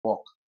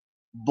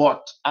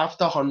But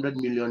after 100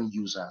 million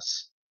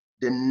users,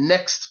 the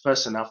next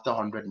person after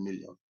 100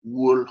 million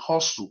will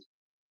hustle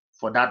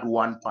for that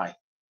one pie,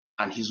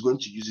 and he's going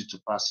to use it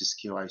to pass his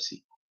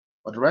KYC.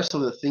 But the rest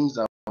of the things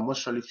that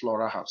most surely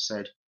Flora have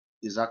said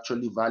is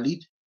actually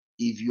valid.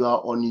 If you are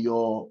on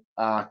your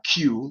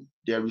queue,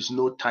 there is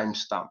no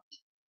timestamp.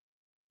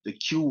 The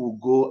queue will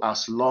go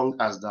as long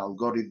as the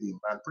algorithm,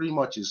 and pretty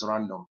much is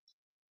random.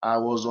 I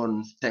was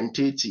on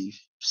tentative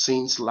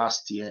since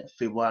last year,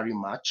 February,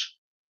 March,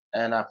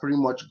 and I pretty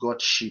much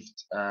got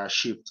shipped, I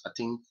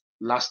think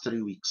last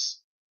 3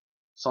 weeks,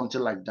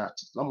 something like that.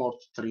 Not more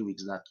 3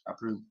 weeks that I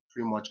pretty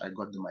much I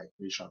got the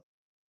migration,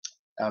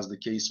 as the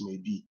case may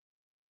be.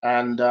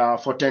 And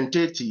for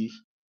tentative,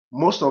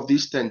 most of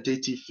this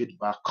tentative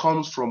feedback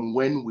comes from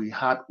when we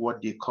had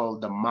what they call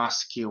the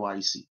mass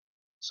KYC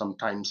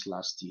sometimes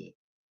last year.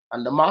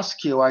 And the mass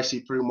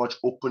KYC pretty much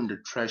opened the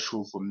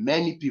threshold for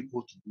many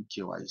people to do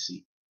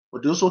KYC.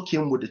 But they also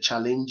came with the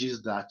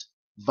challenges that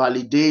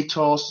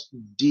validators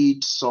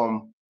did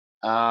some,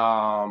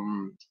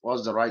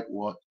 what's the right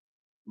word?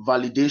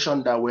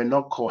 Validation that were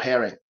not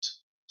coherent.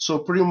 So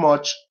pretty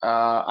much,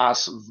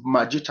 as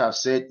Majid have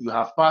said, you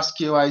have passed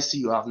KYC,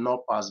 you have not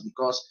passed,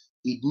 because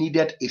it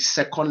needed a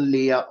second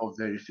layer of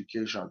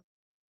verification,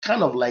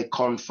 kind of like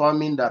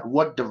confirming that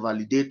what the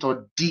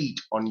validator did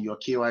on your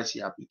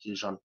KYC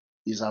application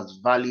is as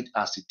valid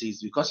as it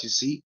is. Because you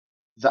see,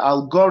 the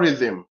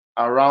algorithm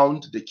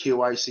around the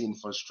KYC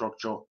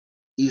infrastructure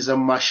is a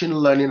machine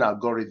learning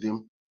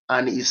algorithm,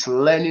 and is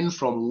learning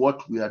from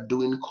what we are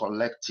doing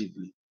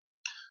collectively.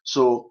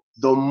 So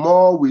the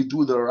more we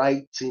do the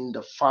right thing,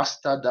 the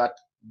faster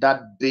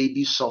that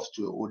baby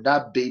software or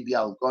that baby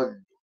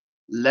algorithm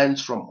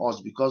learns from us,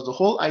 because the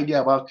whole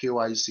idea about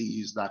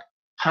KYC is that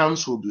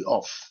hands will be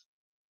off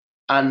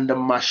and the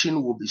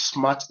machine will be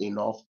smart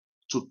enough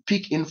to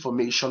pick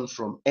information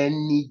from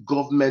any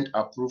government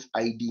approved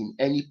ID in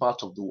any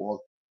part of the world,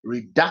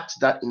 redact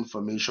that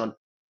information,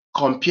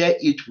 compare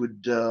it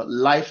with the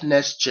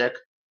liveness check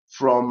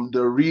from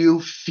the real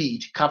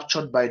feed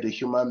captured by the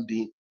human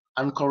being,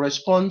 and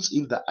corresponds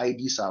if the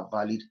IDs are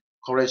valid,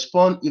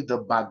 correspond if the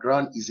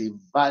background is a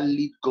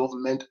valid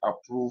government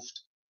approved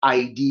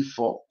ID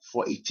for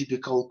a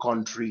typical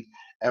country,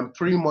 and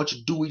pretty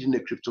much do it in a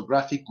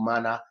cryptographic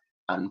manner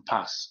and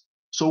pass.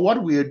 So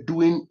what we are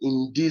doing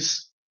in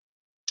this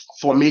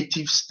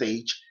formative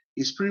stage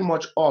is pretty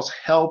much us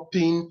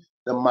helping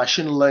the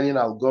machine learning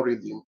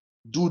algorithm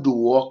do the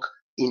work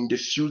in the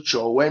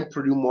future, when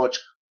pretty much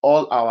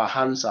all our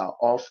hands are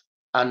off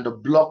and the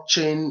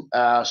blockchain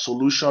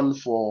solution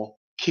for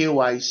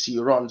KYC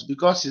runs.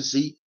 Because you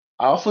see,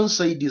 I often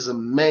say there's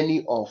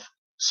many of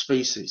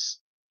spaces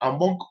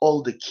among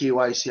all the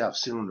KYC I've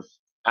seen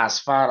as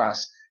far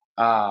as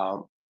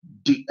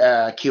the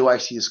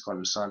KYC is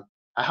concerned.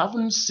 I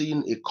haven't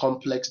seen a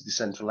complex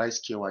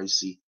decentralized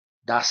KYC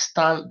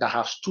that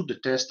have stood the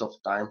test of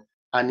time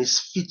and is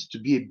fit to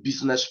be a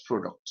business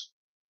product.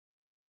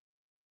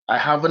 I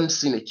haven't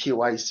seen a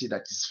KYC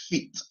that is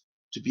fit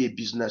to be a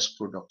business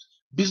product.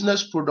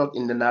 Business product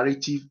in the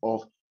narrative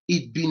of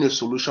it being a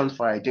solution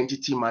for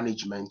identity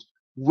management,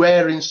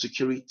 wherein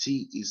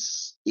security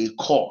is a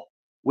core,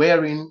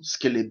 wherein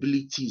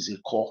scalability is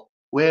a core,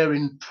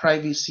 wherein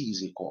privacy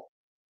is a core.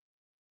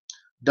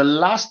 The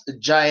last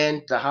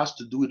giant that has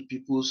to do with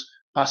people's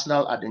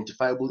personal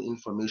identifiable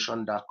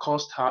information that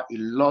caused her a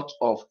lot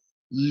of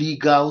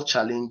legal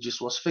challenges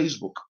was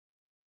Facebook.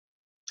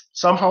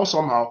 Somehow,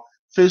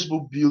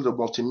 Facebook built a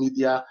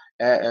multimedia,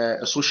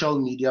 a social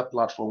media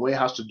platform where it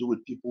has to do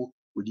with people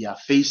with their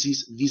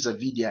faces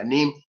vis-a-vis their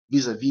name,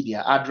 vis-a-vis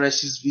their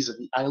addresses,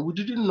 vis-a-vis, and we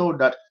didn't know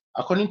that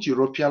according to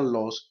European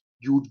laws,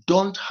 you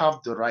don't have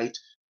the right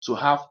to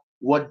have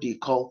what they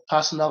call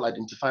personal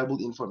identifiable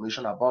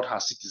information about her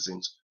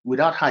citizens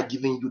without her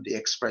giving you the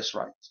express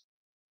right.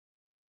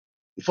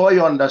 Before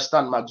you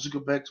understand, Mark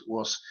Zuckerberg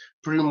was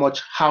pretty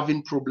much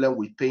having problem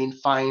with paying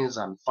fines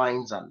and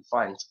fines and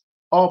fines,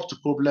 up to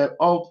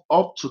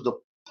the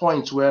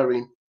point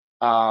wherein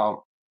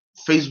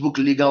Facebook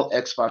legal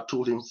expert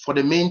told him, for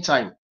the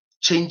meantime,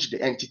 change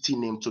the entity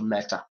name to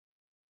Meta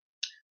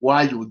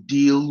while you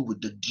deal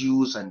with the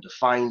dues and the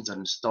fines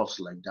and stuff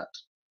like that.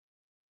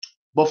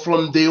 But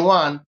from day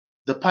one,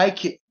 the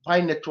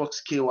Pi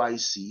Networks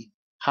KYC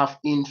have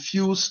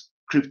infused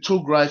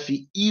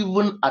cryptography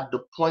even at the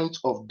point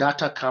of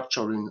data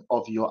capturing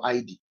of your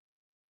ID.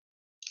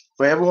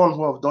 For everyone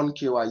who have done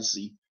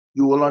KYC,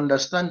 you will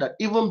understand that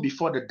even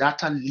before the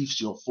data leaves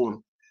your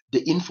phone,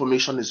 the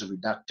information is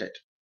redacted.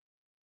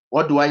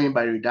 What do I mean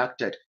by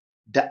redacted?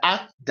 The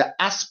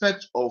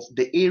aspect of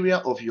the area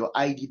of your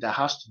ID that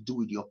has to do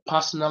with your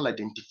personal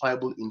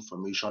identifiable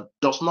information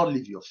does not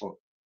leave your phone.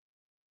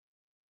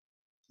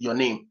 Your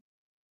name,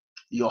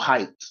 your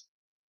height,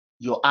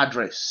 your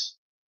address,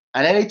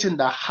 and anything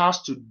that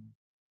has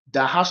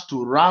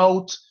to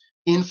route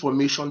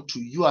information to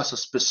you as a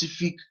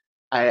specific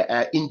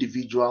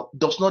individual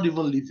does not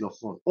even leave your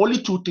phone.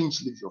 Only two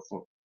things leave your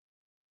phone: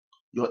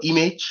 your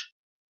image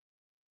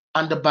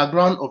and the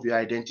background of your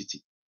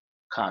identity.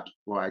 card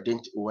or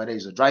identity, or whether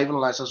it's a driving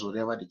license,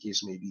 whatever the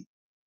case may be.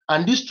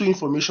 And this two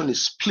information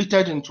is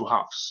splitted into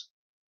halves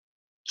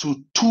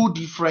to two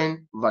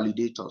different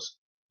validators.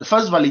 The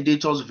first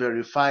validators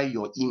verify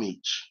your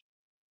image.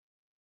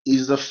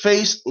 Is the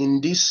face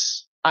in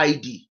this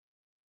ID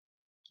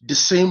the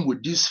same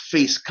with this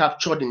face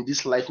captured in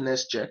this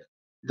liveness check?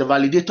 The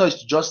validator is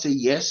to just say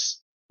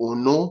yes or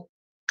no,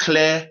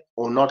 clear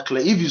or not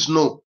clear. If it's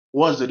no,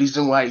 what's the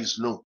reason why it's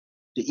no?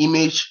 The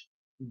image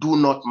do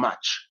not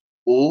match,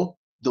 or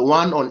the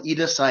one on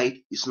either side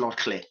is not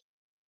clear.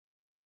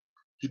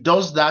 He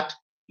does that,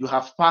 you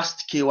have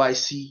passed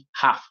KYC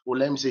half, or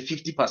let me say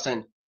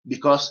 50%,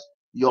 because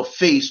your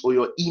face or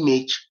your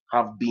image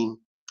have been.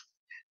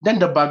 Then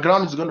the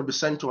background is going to be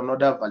sent to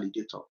another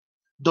validator.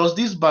 Does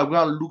this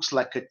background looks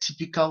like a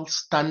typical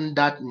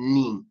standard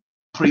name,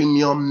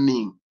 premium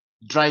name,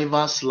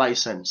 driver's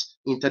license,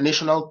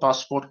 international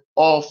passport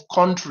of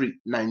country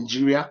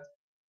Nigeria?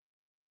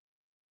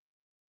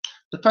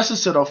 The person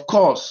said, of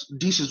course,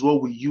 this is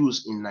what we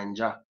use in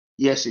Nigeria.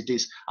 Yes, it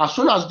is. As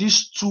soon as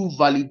these two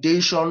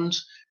validations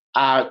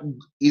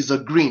is a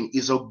green,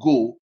 is a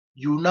go,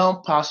 you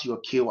now pass your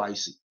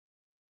KYC.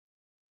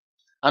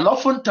 And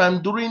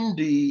oftentimes during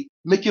the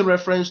making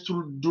reference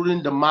to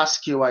during the mass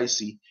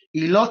KYC,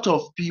 a lot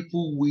of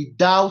people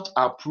without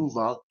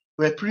approval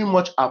were pretty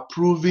much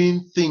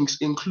approving things,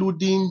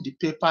 including the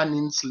paper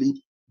name slip,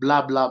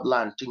 blah, blah,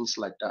 blah, and things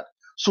like that.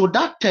 So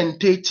that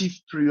tentative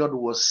period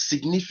was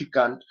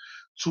significant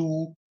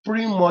to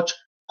pretty much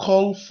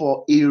call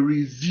for a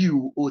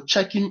review or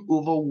checking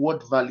over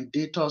what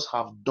validators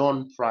have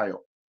done prior.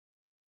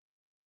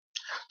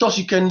 Thus,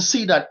 you can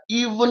see that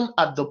even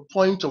at the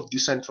point of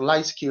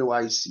decentralized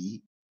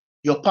KYC,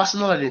 your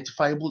personal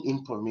identifiable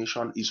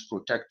information is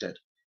protected,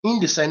 in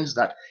the sense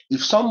that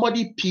if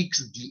somebody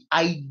picks the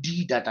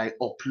ID that I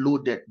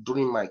uploaded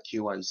during my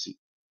KYC,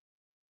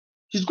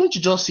 he's going to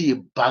just see a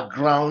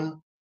background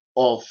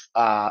of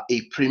a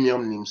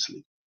premium name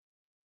slip.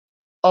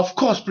 Of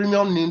course,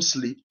 premium name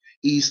slip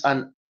is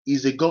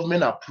a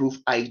government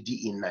approved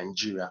ID in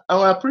Nigeria, and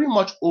we're pretty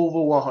much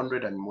over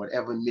 100 and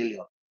whatever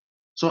million.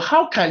 So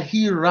how can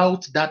he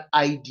route that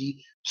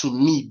ID to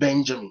me,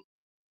 Benjamin?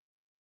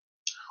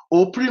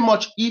 Or pretty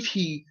much if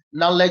he,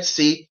 now let's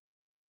say,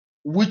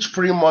 which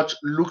pretty much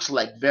looks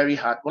like very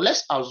hard, but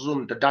let's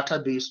assume the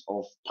database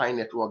of Pi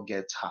Network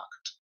gets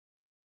hacked.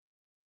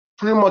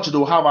 Pretty much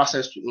they'll have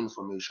access to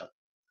information.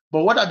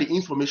 But what are the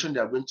information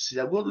they're going to see?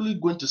 They're only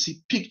going to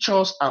see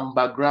pictures and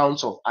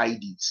backgrounds of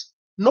IDs.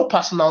 No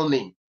personal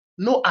name,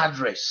 no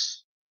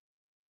address,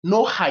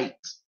 no height,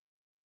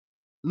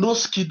 no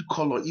skin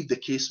color, if the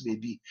case may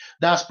be.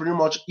 That's pretty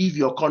much if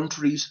your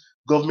country's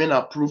government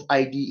approved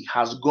ID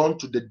has gone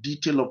to the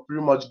detail of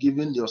pretty much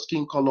giving your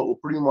skin color, or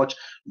pretty much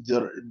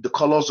the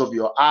colors of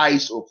your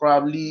eyes, or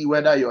probably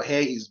whether your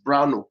hair is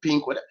brown or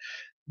pink, whatever.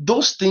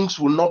 Those things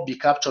will not be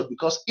captured,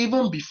 because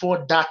even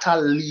before data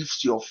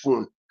leaves your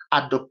phone,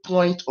 at the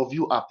point of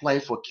you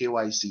applying for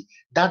KYC,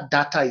 that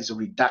data is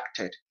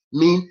redacted.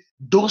 Mean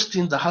those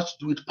things that have to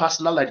do with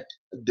personal,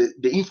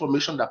 the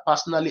information that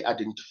personally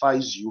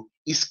identifies you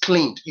is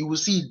cleaned. You will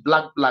see it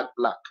black, black,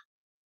 black.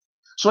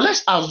 So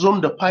let's assume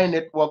the Pi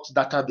Network's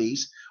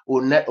database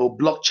or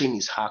blockchain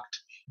is hacked.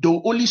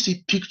 They'll only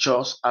see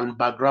pictures and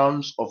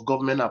backgrounds of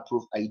government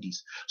approved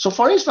IDs. So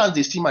for instance,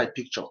 they see my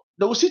picture.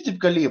 They will see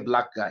typically a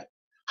black guy.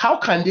 How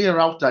can they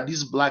route that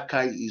this black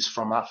guy is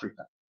from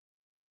Africa?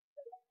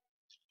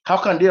 How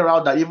can they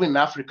route that even in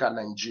Africa,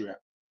 Nigeria?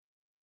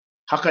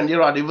 How can they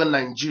route even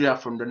Nigeria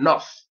from the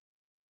north?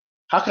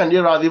 How can they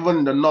route even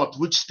in the north,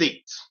 which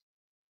state?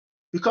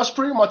 Because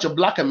pretty much a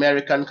black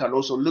American can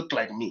also look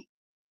like me.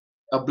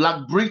 A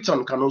black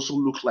Briton can also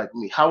look like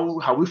me. How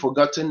have we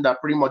forgotten that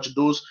pretty much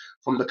those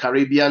from the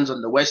Caribbeans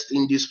and the West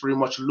Indies pretty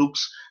much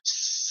looks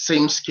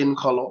same skin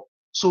color?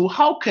 So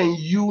how can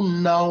you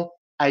now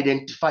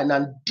identify?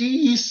 Now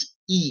this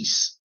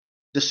is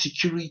the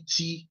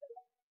security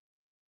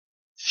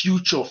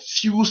future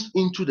fused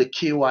into the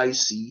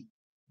KYC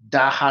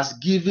that has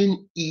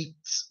given it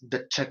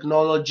the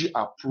technology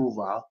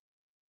approval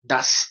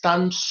that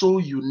stands so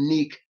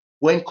unique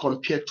when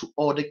compared to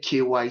other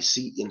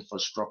KYC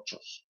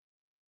infrastructures.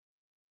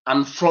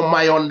 And from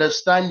my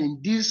understanding,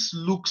 this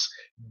looks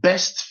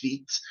best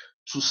fit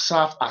to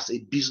serve as a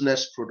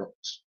business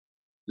product.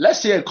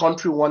 Let's say a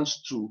country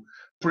wants to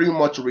pretty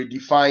much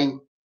redefine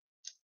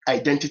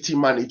identity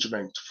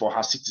management for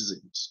her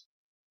citizens.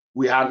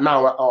 We are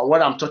now,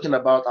 what I'm talking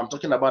about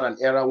an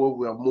era where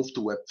we have moved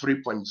to Web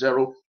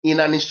 3.0 in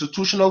an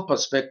institutional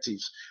perspective,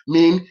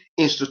 meaning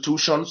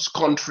institutions,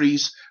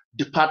 countries,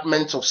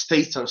 departments of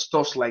states and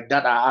stuff like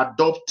that are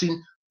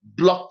adopting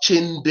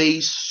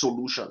blockchain-based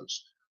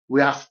solutions.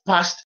 We have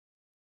passed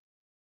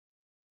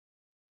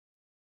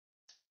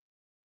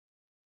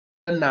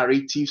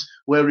narratives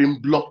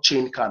wherein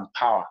blockchain can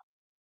power.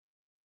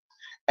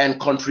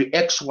 And country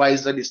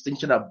XYZ is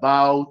thinking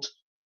about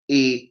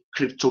a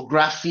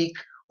cryptographic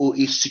or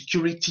a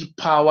security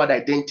powered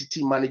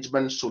identity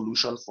management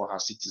solution for her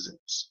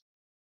citizens.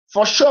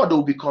 For sure,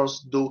 though,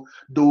 because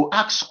they'll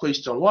ask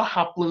question, what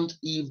happens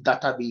if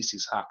database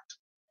is hacked?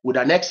 Would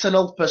an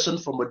external person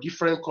from a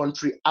different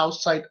country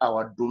outside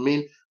our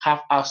domain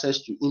have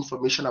access to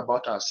information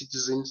about our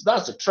citizens?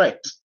 That's a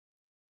threat.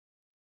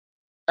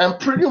 And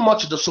pretty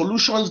much the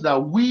solutions that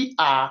we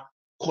are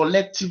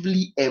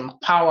collectively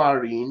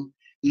empowering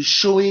is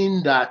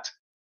showing that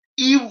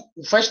if,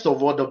 first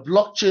of all, the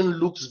blockchain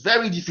looks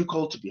very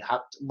difficult to be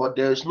hacked, but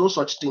there is no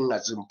such thing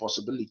as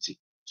impossibility.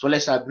 So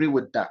let's agree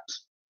with that.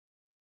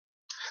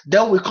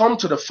 Then we come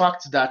to the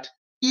fact that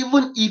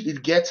even if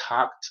it gets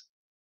hacked,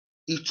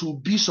 it will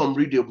be some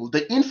readable.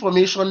 The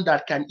information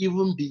that can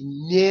even be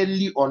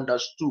nearly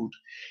understood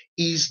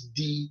is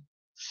the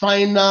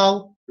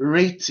final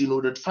rating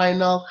or the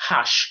final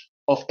hash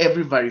of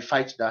every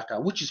verified data,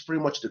 which is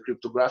pretty much the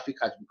cryptographic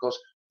hash, because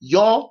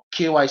your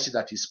KYC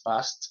that is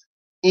passed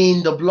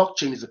in the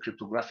blockchain is a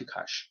cryptographic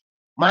hash.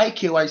 My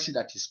KYC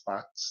that is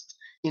passed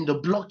in the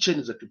blockchain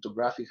is a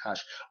cryptographic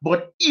hash.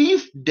 But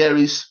if there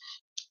is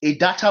a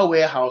data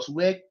warehouse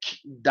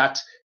that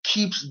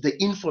keeps the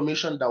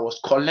information that was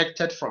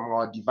collected from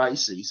our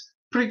devices,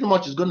 pretty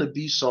much is going to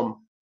be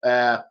some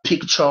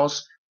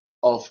pictures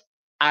of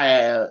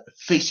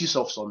faces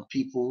of some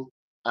people,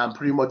 and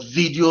pretty much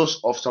videos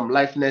of some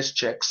liveness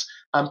checks,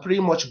 and pretty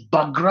much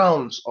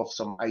backgrounds of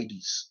some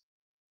IDs.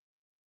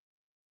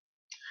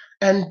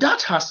 And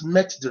that has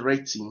met the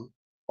rating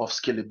of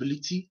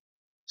scalability,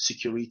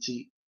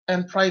 security,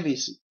 and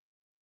privacy.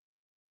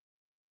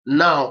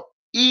 Now,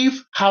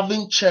 if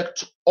having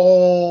checked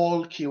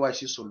all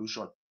KYC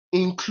solutions,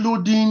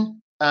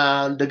 including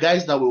the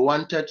guys that we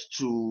wanted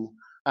to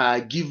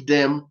give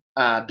them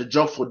the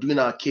job for doing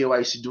our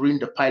KYC during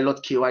the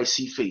pilot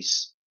KYC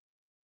phase,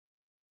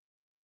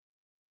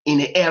 in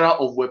the era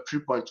of Web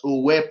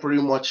 3.0, where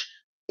pretty much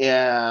we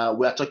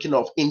are talking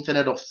of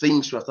Internet of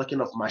Things, we are talking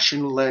of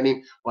machine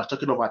learning, we are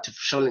talking of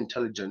artificial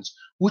intelligence,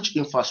 which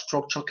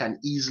infrastructure can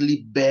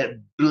easily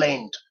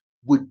blend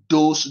with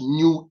those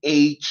new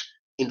age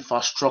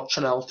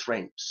infrastructural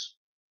trends.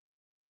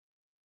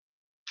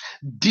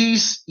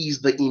 This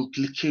is the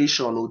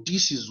implication, or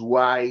this is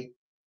why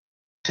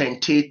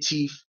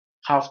tentative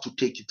have to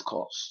take its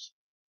course.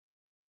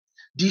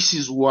 This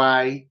is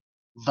why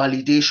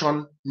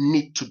validation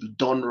need to be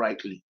done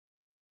rightly,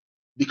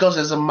 because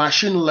there's a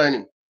machine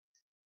learning,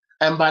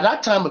 and by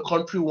that time a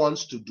country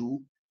wants to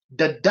do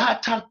the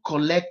data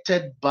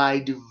collected by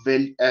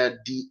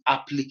the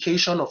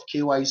application of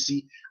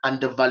KYC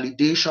and the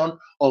validation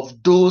of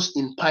those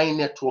in Pi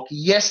network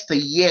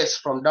yesteryears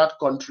from that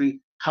country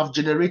have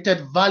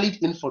generated valid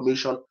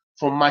information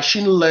for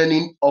machine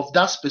learning of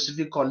that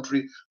specific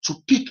country to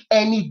pick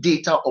any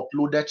data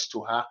uploaded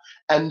to her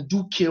and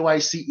do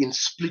KYC in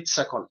split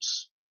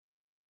seconds.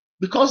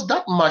 Because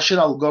that machine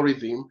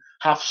algorithm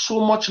have so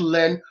much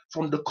learned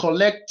from the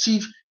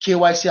collective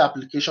KYC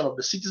application of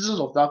the citizens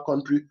of that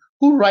country,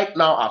 who right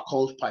now are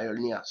called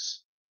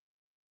pioneers,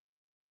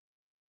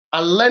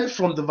 and learn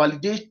from the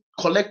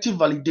collective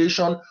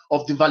validation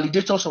of the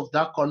validators of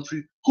that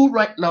country, who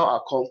right now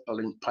are called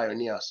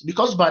pioneers,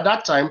 because by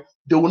that time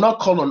they will not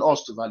call on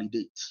us to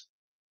validate.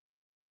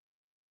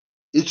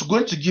 It's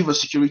going to give a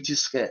security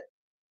scare.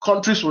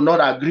 Countries will not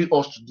agree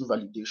us to do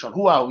validation.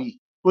 Who are we?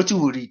 What do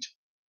we read?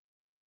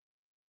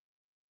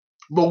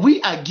 But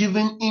we are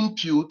giving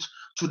input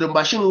to the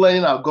machine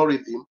learning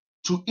algorithm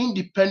to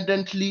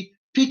independently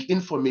pick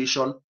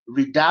information,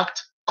 redact,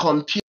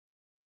 compare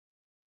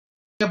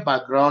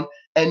background,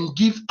 and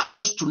give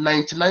close to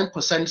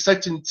 99%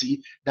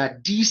 certainty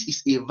that this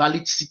is a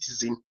valid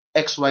citizen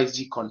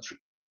XYZ country.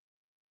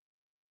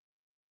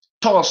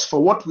 Thus,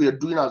 for what we are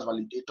doing as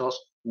validators,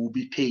 we will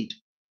be paid.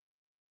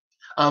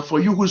 And for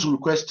you who is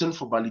requesting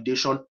for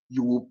validation,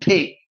 you will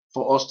pay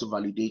for us to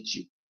validate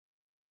you.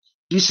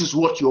 This is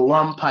what your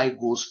 1 Pi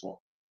goes for.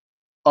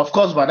 Of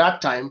course, by that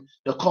time,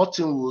 the court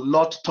team will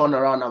not turn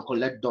around and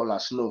collect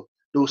dollars. No,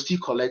 they will still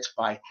collect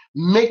Pi,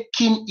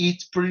 making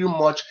it pretty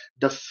much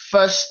the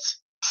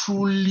first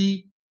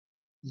truly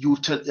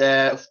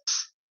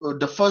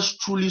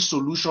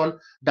solution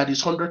that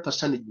is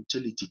 100%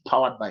 utility,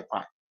 powered by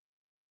Pi.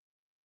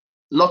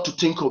 Not to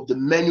think of the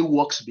many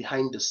works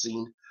behind the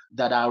scene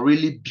that are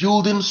really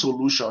building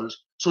solutions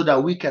so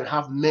that we can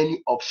have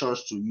many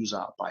options to use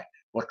our Pi.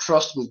 But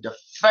trust me, the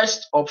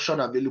first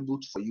option available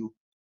for you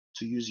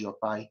to use your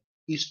Pi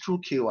is through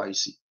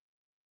KYC.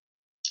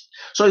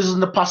 So it's in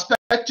the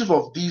perspective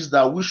of these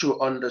that we should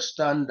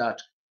understand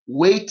that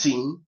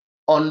waiting,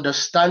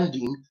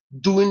 understanding,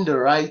 doing the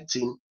right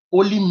thing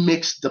only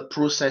makes the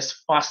process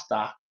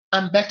faster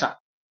and better.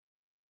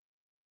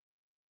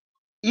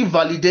 If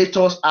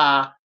validators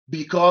are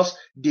because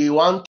they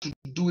want to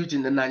do it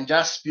in the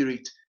Ninja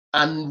spirit,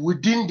 and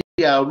within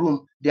their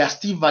room they are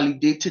still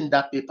validating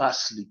that paper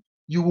slip,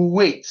 you will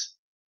wait,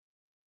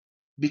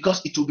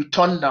 because it will be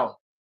turned down.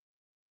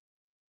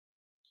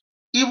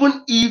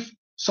 Even if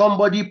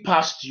somebody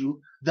passed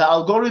you, the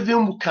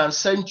algorithm can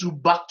send you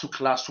back to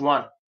class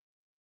 1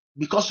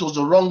 because it was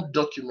the wrong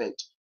document.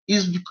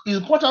 It's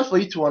important for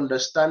you to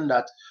understand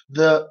that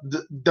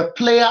the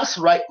players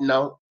right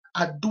now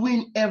are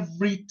doing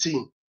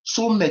everything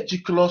so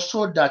meticulous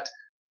so that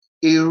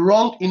a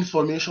wrong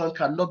information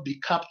cannot be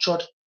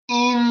captured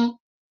in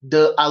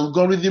the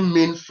algorithm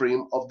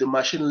mainframe of the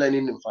machine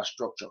learning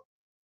infrastructure.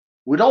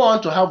 We don't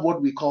want to have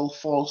what we call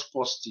false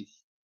positive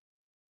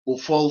or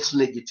false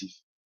negative.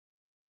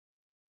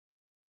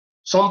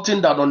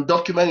 Something that on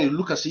document it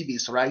looks as if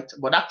it's right,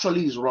 but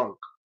actually is wrong.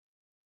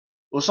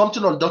 Or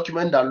something on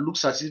document that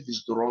looks as if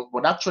it's wrong,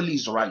 but actually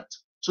is right.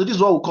 So this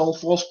is what we call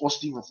false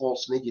positive or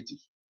false negative.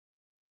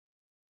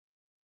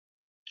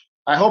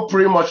 I hope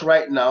pretty much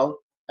right now,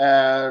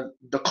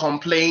 the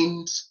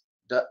complaints,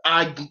 the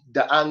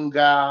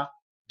anger,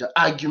 the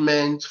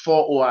argument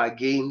for or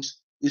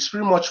against is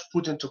pretty much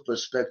put into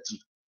perspective.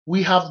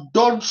 We have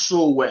done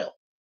so well.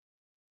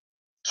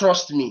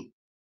 Trust me,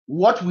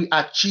 what we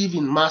achieved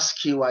in mass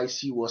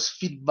KYC was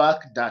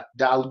feedback that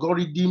the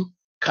algorithm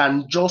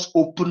can just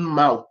open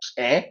mouth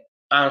and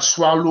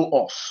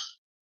swallow us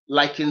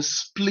like in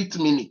split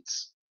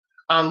minutes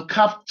and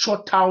capture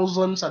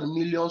thousands and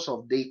millions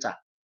of data.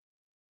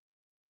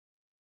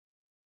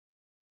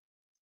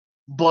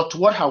 But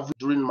what have we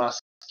during mass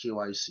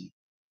KYC?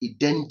 It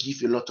then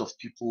gives a lot of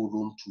people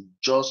room to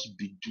just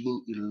be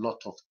doing a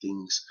lot of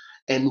things.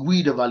 And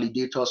we, the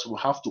validators, will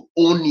have to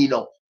own it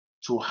up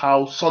to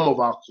how some of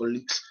our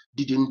colleagues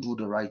didn't do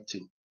the right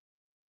thing.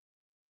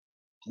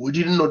 We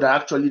didn't know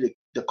that actually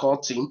the core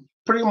team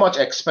pretty much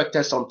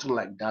expected something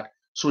like that.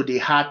 So they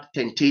had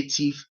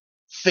tentative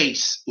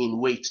phase in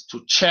wait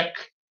to check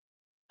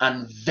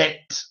and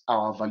vet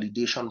our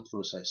validation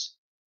process.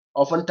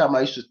 Oftentimes,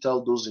 I used to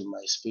tell those in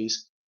my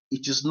space,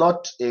 it is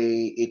not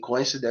a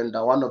coincidence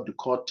that one of the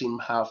core team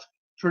have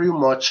pretty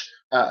much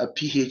a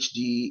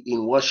PhD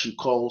in what she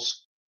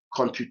calls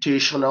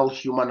computational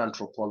human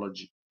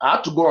anthropology. I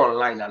had to go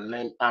online and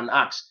learn and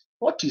ask,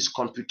 what is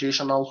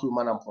computational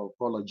human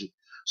anthropology?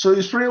 So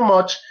it's pretty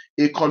much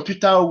a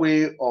computer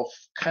way of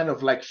kind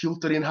of like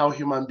filtering how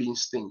human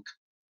beings think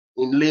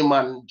in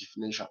layman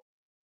definition.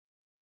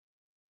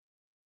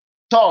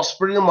 Thus,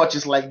 pretty much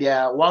it's like they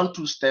are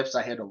 1-2 steps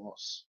ahead of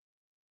us.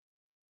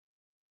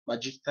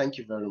 Majid, thank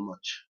you very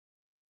much.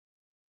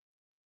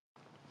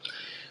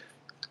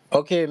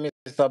 Okay,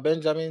 Mr.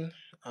 Benjamin.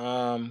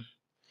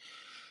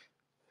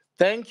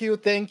 Thank you,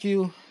 thank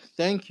you,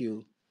 thank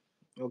you.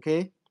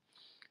 Okay,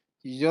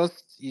 you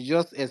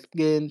just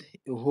explained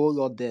a whole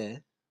lot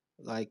there,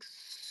 like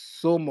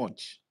so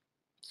much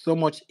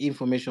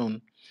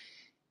information,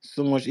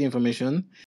 so much information.